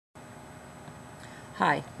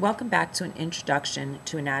Hi, welcome back to an introduction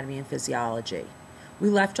to anatomy and physiology. We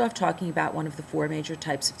left off talking about one of the four major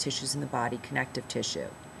types of tissues in the body, connective tissue.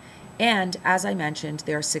 And as I mentioned,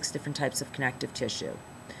 there are 6 different types of connective tissue.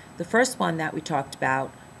 The first one that we talked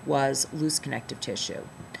about was loose connective tissue.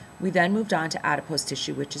 We then moved on to adipose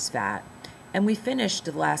tissue, which is fat, and we finished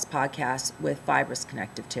the last podcast with fibrous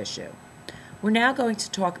connective tissue. We're now going to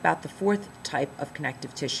talk about the fourth type of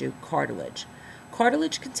connective tissue, cartilage.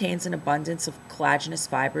 Cartilage contains an abundance of collagenous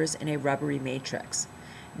fibers in a rubbery matrix.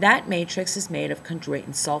 That matrix is made of chondroitin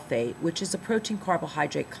sulfate, which is a protein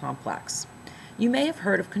carbohydrate complex. You may have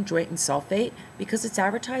heard of chondroitin sulfate because it's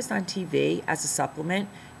advertised on TV as a supplement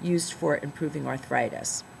used for improving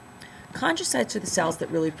arthritis. Chondrocytes are the cells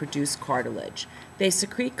that really produce cartilage. They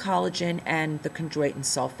secrete collagen and the chondroitin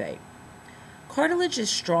sulfate. Cartilage is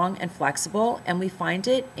strong and flexible, and we find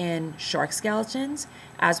it in shark skeletons.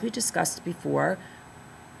 As we discussed before,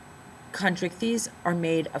 chondrichthyes are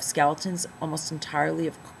made of skeletons almost entirely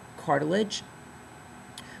of cartilage.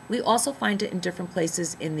 We also find it in different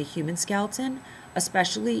places in the human skeleton,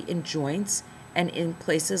 especially in joints and in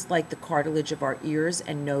places like the cartilage of our ears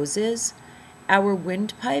and noses. Our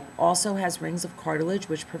windpipe also has rings of cartilage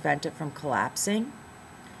which prevent it from collapsing.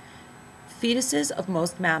 Fetuses of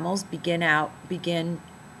most mammals begin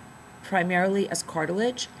primarily as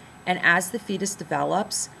cartilage, and as the fetus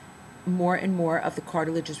develops, more and more of the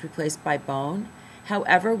cartilage is replaced by bone.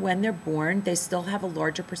 However, when they're born, they still have a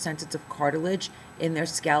larger percentage of cartilage in their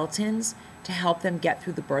skeletons to help them get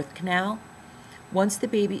through the birth canal. Once the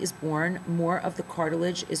baby is born, more of the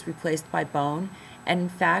cartilage is replaced by bone, and in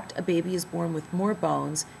fact, a baby is born with more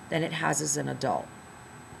bones than it has as an adult.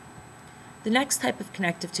 The next type of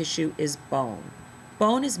connective tissue is bone.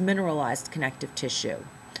 Bone is mineralized connective tissue.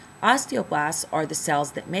 Osteoblasts are the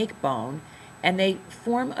cells that make bone, and they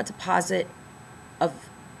form a deposit of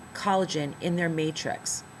collagen in their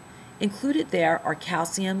matrix. Included there are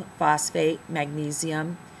calcium, phosphate,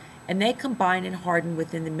 magnesium, and they combine and harden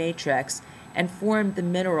within the matrix and form the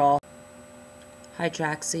mineral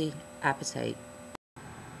hydroxyapatite.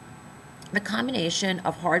 The combination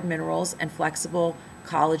of hard minerals and flexible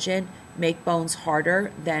collagen make bones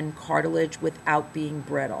harder than cartilage without being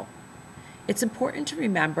brittle. It's important to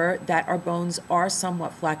remember that our bones are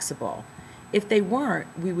somewhat flexible. If they weren't,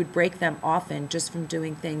 we would break them often just from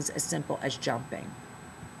doing things as simple as jumping.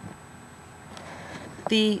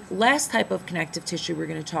 The last type of connective tissue we're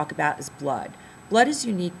going to talk about is blood. Blood is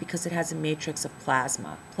unique because it has a matrix of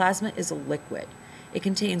plasma. Plasma is a liquid. It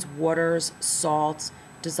contains waters, salts,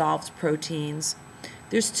 dissolved proteins.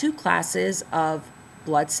 There's 2 classes of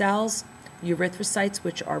blood cells, erythrocytes,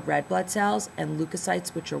 which are red blood cells, and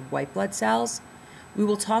leukocytes, which are white blood cells. We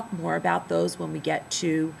will talk more about those when we get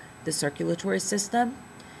to the circulatory system.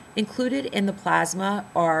 Included in the plasma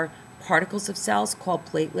are particles of cells called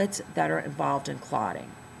platelets that are involved in clotting.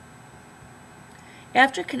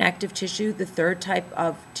 After connective tissue, the third type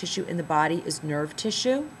of tissue in the body is nerve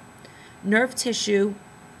tissue. Nerve tissue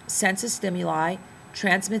senses stimuli,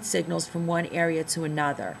 transmits signals from one area to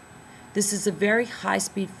another. This is a very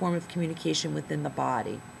high-speed form of communication within the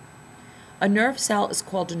body. A nerve cell is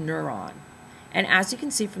called a neuron, and as you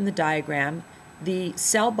can see from the diagram, the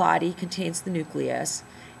cell body contains the nucleus,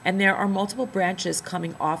 and there are multiple branches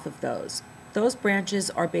coming off of those. Those branches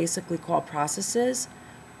are basically called processes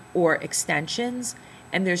or extensions,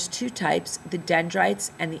 and there's 2 types, the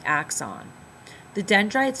dendrites and the axon. The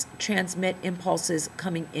dendrites transmit impulses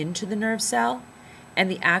coming into the nerve cell,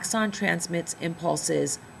 and the axon transmits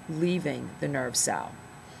impulses leaving the nerve cell.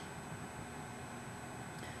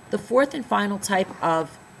 The fourth and final type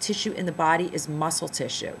of tissue in the body is muscle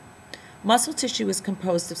tissue. Muscle tissue is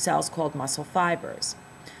composed of cells called muscle fibers.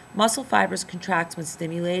 Muscle fibers contract when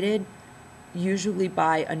stimulated, usually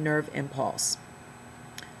by a nerve impulse.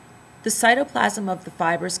 The cytoplasm of the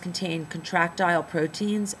fibers contain contractile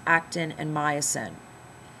proteins, actin, and myosin.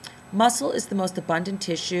 Muscle is the most abundant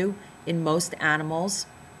tissue in most animals.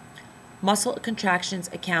 Muscle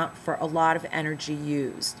contractions account for a lot of energy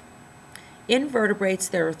used. In vertebrates,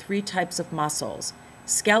 there are 3 types of muscles.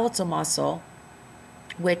 Skeletal muscle,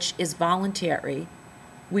 which is voluntary.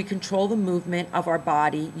 We control the movement of our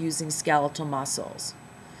body using skeletal muscles.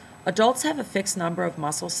 Adults have a fixed number of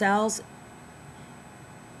muscle cells.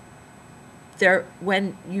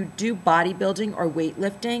 When you do bodybuilding or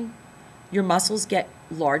weightlifting, your muscles get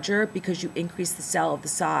larger because you increase the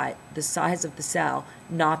size of the cell,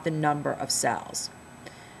 not the number of cells.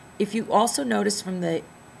 If you also notice from the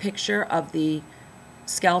picture of the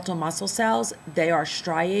skeletal muscle cells, they are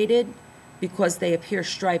striated because they appear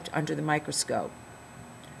striped under the microscope.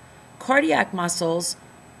 Cardiac muscles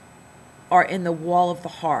are in the wall of the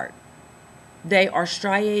heart. They are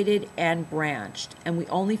striated and branched, and we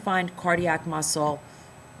only find cardiac muscle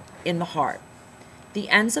in the heart. The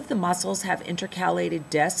ends of the muscles have intercalated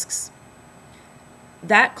discs.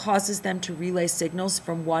 That causes them to relay signals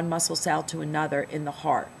from one muscle cell to another in the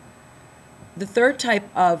heart. The third type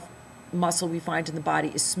of muscle we find in the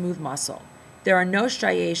body is smooth muscle. There are no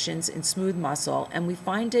striations in smooth muscle, and we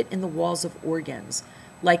find it in the walls of organs,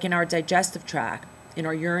 like in our digestive tract, in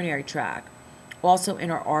our urinary tract, also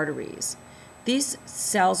in our arteries. These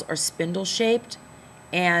cells are spindle-shaped,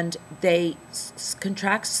 and they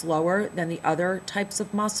contract slower than the other types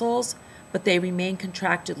of muscles, but they remain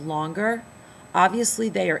contracted longer. Obviously,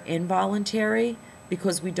 they are involuntary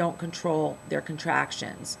because we don't control their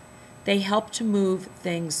contractions. They help to move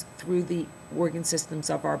things through the organ systems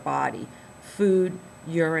of our body: food,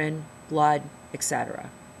 urine, blood, etc.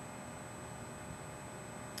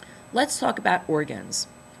 Let's talk about organs.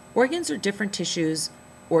 Organs are different tissues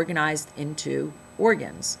organized into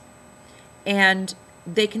organs. And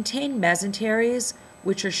they contain mesenteries,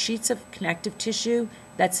 which are sheets of connective tissue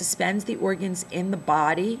that suspends the organs in the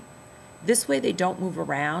body. This way they don't move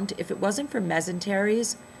around. If it wasn't for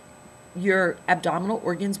mesenteries, your abdominal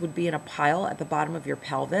organs would be in a pile at the bottom of your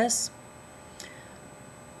pelvis.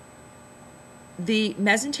 The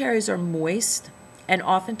mesenteries are moist and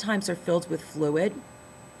oftentimes are filled with fluid.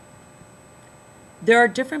 There are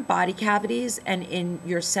different body cavities, and in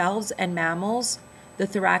yourselves and mammals, the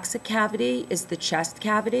thoracic cavity is the chest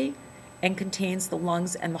cavity and contains the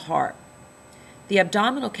lungs and the heart. The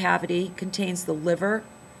abdominal cavity contains the liver,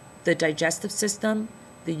 the digestive system,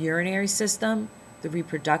 the urinary system, the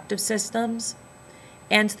reproductive systems,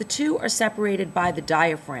 and the two are separated by the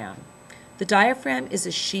diaphragm. The diaphragm is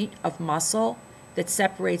a sheet of muscle that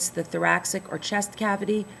separates the thoracic or chest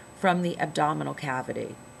cavity from the abdominal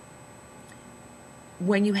cavity.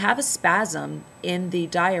 When you have a spasm in the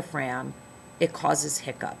diaphragm, it causes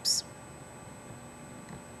hiccups.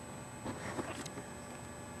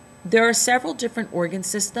 There are several different organ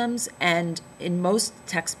systems, and in most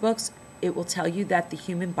textbooks, it will tell you that the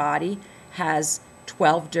human body has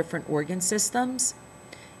 12 different organ systems.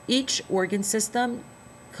 Each organ system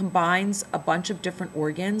combines a bunch of different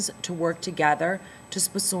organs to work together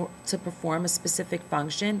to perform a specific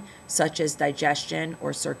function, such as digestion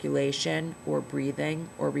or circulation or breathing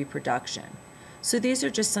or reproduction. So these are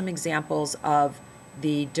just some examples of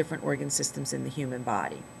the different organ systems in the human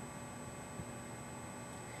body.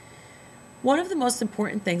 One of the most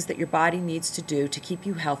important things that your body needs to do to keep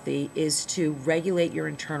you healthy is to regulate your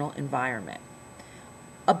internal environment.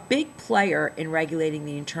 A big player in regulating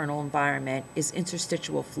the internal environment is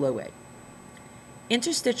interstitial fluid.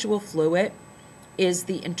 Interstitial fluid is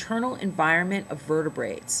the internal environment of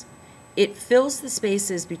vertebrates. It fills the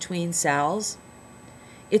spaces between cells.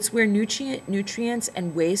 It's where nutrients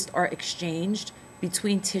and waste are exchanged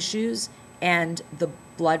between tissues and the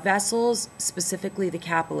blood vessels, specifically the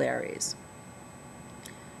capillaries.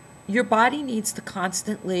 Your body needs to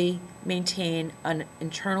constantly maintain an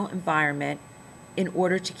internal environment in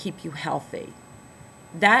order to keep you healthy.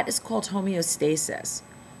 That is called homeostasis.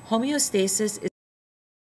 Homeostasis is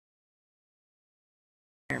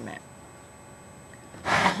environment.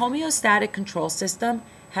 A homeostatic control system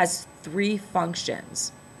has three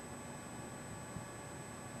functions.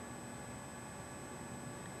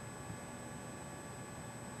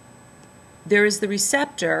 There is the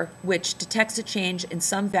receptor, which detects a change in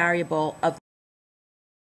some variable of.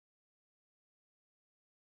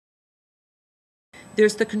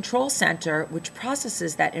 There's the control center, which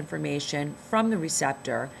processes that information from the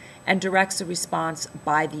receptor and directs a response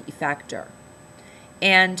by the effector.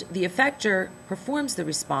 And the effector performs the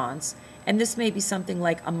response, and this may be something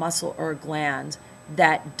like a muscle or a gland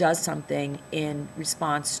that does something in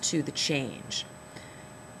response to the change.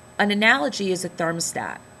 An analogy is a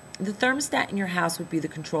thermostat. The thermostat in your house would be the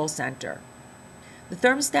control center. The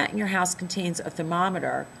thermostat in your house contains a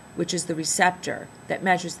thermometer, which is the receptor that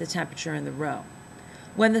measures the temperature in the room.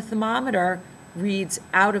 When the thermometer reads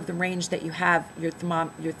out of the range that you have your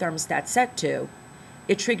thermostat set to,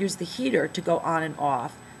 it triggers the heater to go on and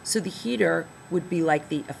off, so the heater would be like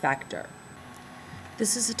the effector.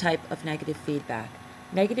 This is a type of negative feedback.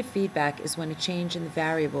 Negative feedback is when a change in the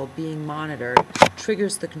variable being monitored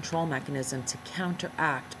triggers the control mechanism to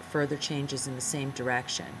counteract further changes in the same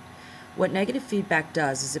direction. What negative feedback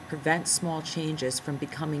does is it prevents small changes from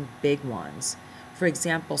becoming big ones. For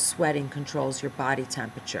example, sweating controls your body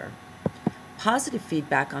temperature. Positive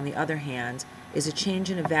feedback, on the other hand, is a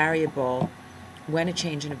change in a variable. When a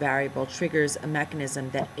change in a variable triggers a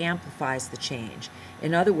mechanism that amplifies the change.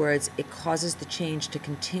 In other words, it causes the change to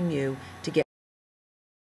continue to get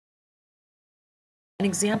An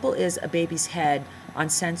example is a baby's head on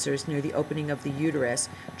sensors near the opening of the uterus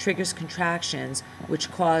triggers contractions which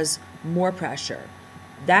cause more pressure.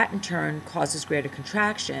 That in turn causes greater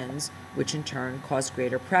contractions, which in turn cause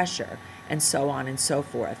greater pressure, and so on and so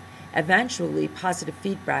forth. Eventually, positive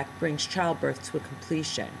feedback brings childbirth to a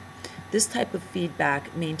completion. This type of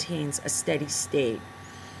feedback maintains a steady state.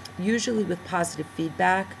 Usually with positive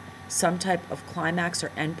feedback, some type of climax or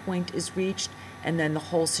endpoint is reached, and then the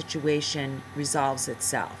whole situation resolves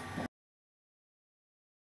itself.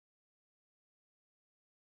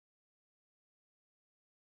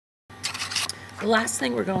 The last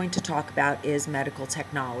thing we're going to talk about is medical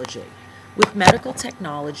technology. With medical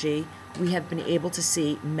technology, we have been able to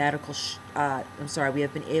see internal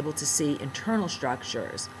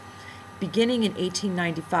structures. Beginning in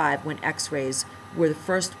 1895, when X-rays were the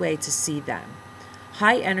first way to see them.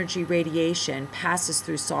 High energy radiation passes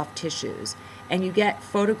through soft tissues, and you get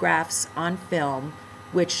photographs on film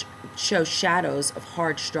which show shadows of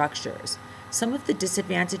hard structures. Some of the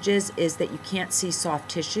disadvantages is that you can't see soft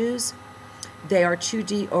tissues. They are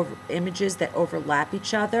 2D images that overlap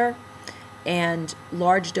each other, and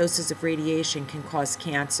large doses of radiation can cause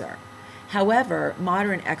cancer. However,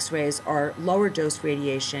 modern X-rays are lower dose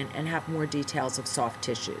radiation and have more details of soft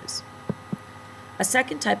tissues. A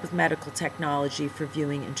second type of medical technology for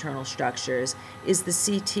viewing internal structures is the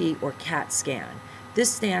CT or CAT scan.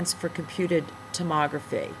 This stands for computed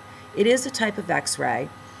tomography. It is a type of X-ray.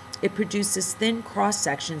 It produces thin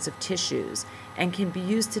cross-sections of tissues and can be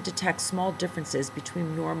used to detect small differences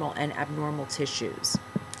between normal and abnormal tissues.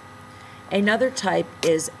 Another type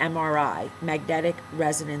is MRI, magnetic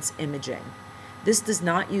resonance imaging. This does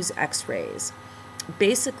not use X-rays.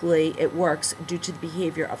 Basically, it works due to the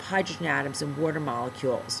behavior of hydrogen atoms and water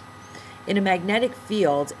molecules. In a magnetic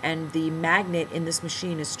field, and the magnet in this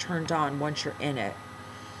machine is turned on once you're in it,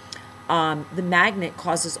 the magnet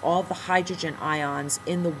causes all the hydrogen ions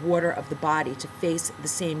in the water of the body to face the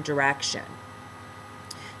same direction.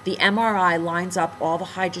 The MRI lines up all the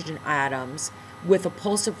hydrogen atoms with a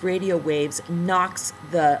pulse of radio waves, knocks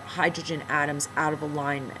the hydrogen atoms out of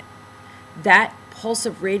alignment. That pulse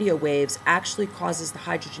of radio waves actually causes the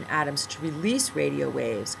hydrogen atoms to release radio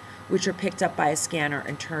waves, which are picked up by a scanner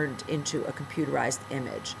and turned into a computerized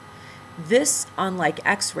image. This, unlike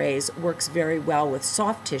X-rays, works very well with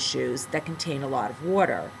soft tissues that contain a lot of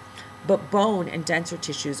water, but bone and denser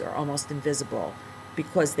tissues are almost invisible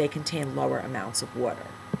because they contain lower amounts of water.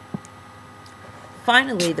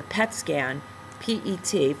 Finally, the PET scan,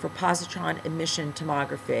 PET for positron emission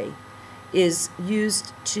tomography, is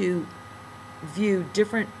used to view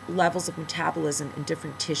different levels of metabolism in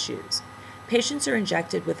different tissues. Patients are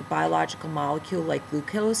injected with a biological molecule like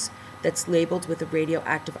glucose that's labeled with a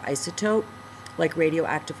radioactive isotope, like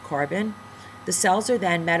radioactive carbon. The cells are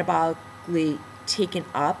then metabolically taken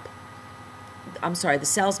up. The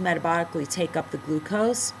cells metabolically take up the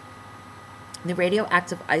glucose. The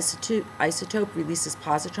radioactive isotope releases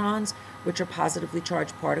positrons, which are positively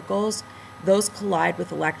charged particles. Those collide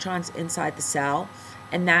with electrons inside the cell,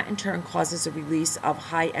 and that in turn causes a release of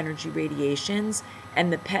high energy radiations,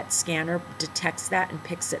 and the PET scanner detects that and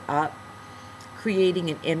picks it up, creating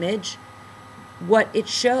an image. What it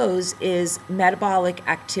shows is metabolic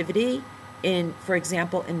activity for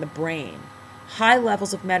example, in the brain. High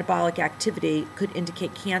levels of metabolic activity could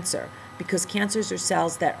indicate cancer, because cancers are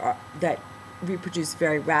cells that reproduce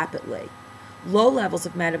very rapidly. Low levels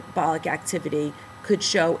of metabolic activity could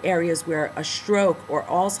show areas where a stroke or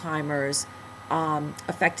Alzheimer's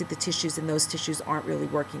affected the tissues, and those tissues aren't really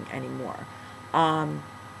working anymore.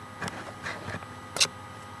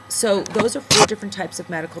 So those are 4 different types of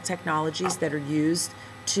medical technologies that are used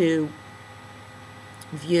to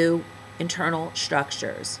view internal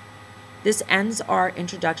structures. This ends our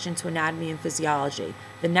introduction to anatomy and physiology.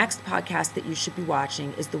 The next podcast that you should be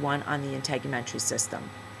watching is the one on the integumentary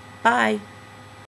system. Bye.